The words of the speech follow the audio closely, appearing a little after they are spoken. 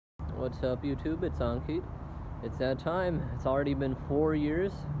What's up, YouTube? It's Ankit. It's that time. It's already been 4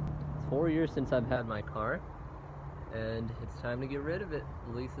 years. It's 4 years since I've had my car, and it's time to get rid of it.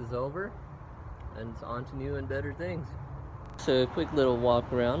 The lease is over, and it's on to new and better things. So a quick little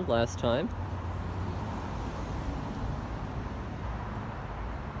walk around last time.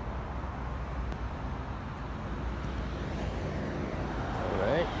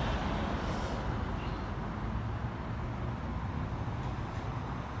 Alright.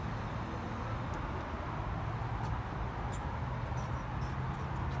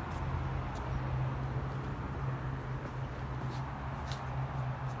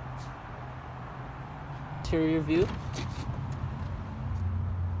 Interior view.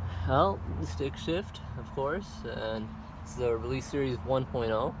 Well, the stick shift, of course, and it's the Release Series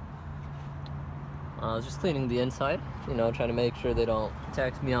 1.0. I was just cleaning the inside, you know, trying to make sure they don't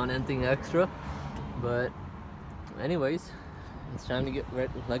tax me on anything extra. But anyways, it's time to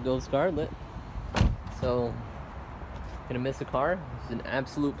let go of Scarlet. So, gonna miss a car. It's an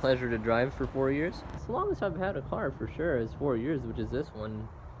absolute pleasure to drive for 4 years. As long as I've had a car, for sure, is 4 years, which is this one.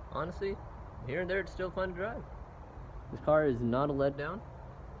 Honestly, here and there, it's still fun to drive. This car is not a letdown.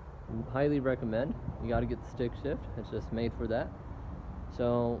 Highly recommend. You got to get the stick shift. It's just made for that.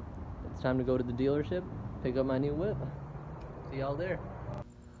 So it's time to go to the dealership, pick up my new whip. See y'all there.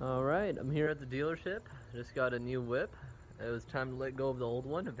 Alright, I'm here at the dealership. I just got a new whip. It was time to let go of the old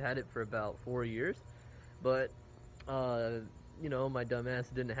one. I've had it for about 4 years, but you know, my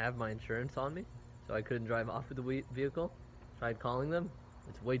dumbass didn't have my insurance on me, so I couldn't drive off with the vehicle. Tried calling them.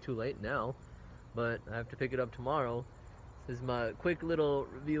 It's way too late now, but I have to pick it up tomorrow. This is my quick little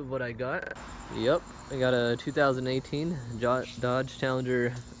review of what I got. Yep, I got a 2018 Dodge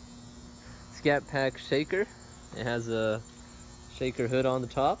Challenger Scat Pack Shaker. It has a shaker hood on the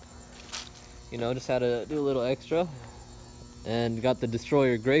top. You know, just had to do a little extra. And got the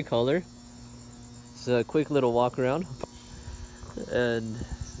Destroyer gray color. It's a quick little walk around. And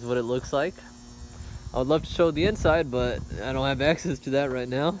this is what it looks like. I would love to show the inside, but I don't have access to that right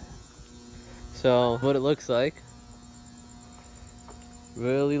now. So, what it looks like.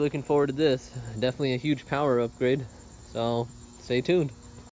 Really looking forward to this. Definitely a huge power upgrade, so stay tuned.